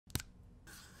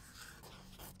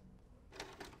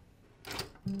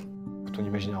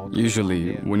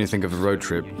Usually, when you think of a road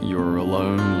trip, you're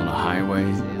alone on a highway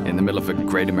in the middle of a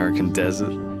great American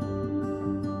desert.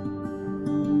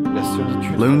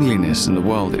 Loneliness in the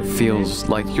world, it feels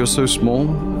like you're so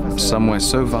small, somewhere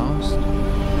so vast.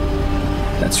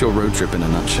 That's your road trip in a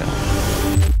nutshell.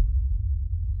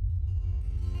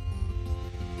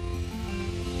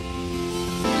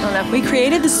 We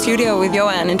created the studio with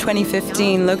Yoan in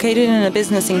 2015, located in a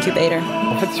business incubator.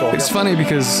 It's funny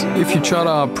because if you chart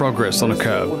our progress on a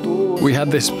curve, we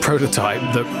had this prototype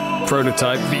that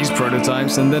prototyped these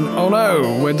prototypes, and then, oh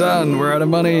no, we're done, we're out of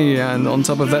money, and on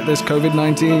top of that there's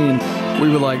COVID-19. We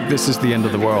were like, this is the end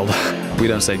of the world. We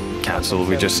don't say cancel,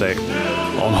 we just say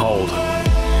on hold.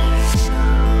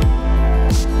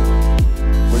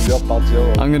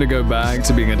 I'm gonna go back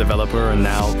to being a developer, and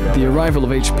now the arrival of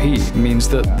HP means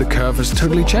that the curve has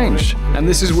totally changed. And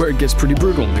this is where it gets pretty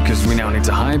brutal, because we now need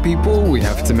to hire people, we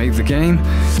have to make the game.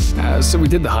 So we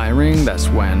did the hiring. That's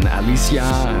when Alicia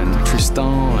and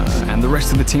Tristan and the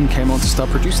rest of the team came on to start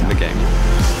producing the game.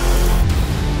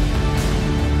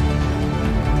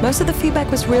 Most of the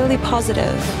feedback was really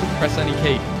positive. Press any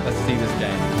key. Let's see this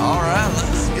game. Alright,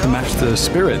 let's go. To match the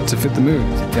spirit, to fit the mood.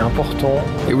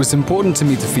 It was important to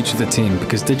me to feature the team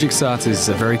because DigixArt is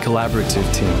a very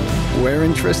collaborative team. We're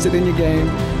interested in your game.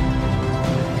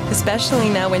 Especially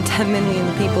now when 10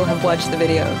 million people have watched the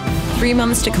video. 3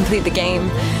 months to complete the game.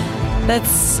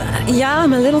 That's, yeah,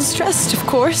 I'm a little stressed, of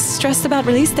course. Stressed about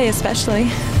release day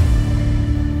especially.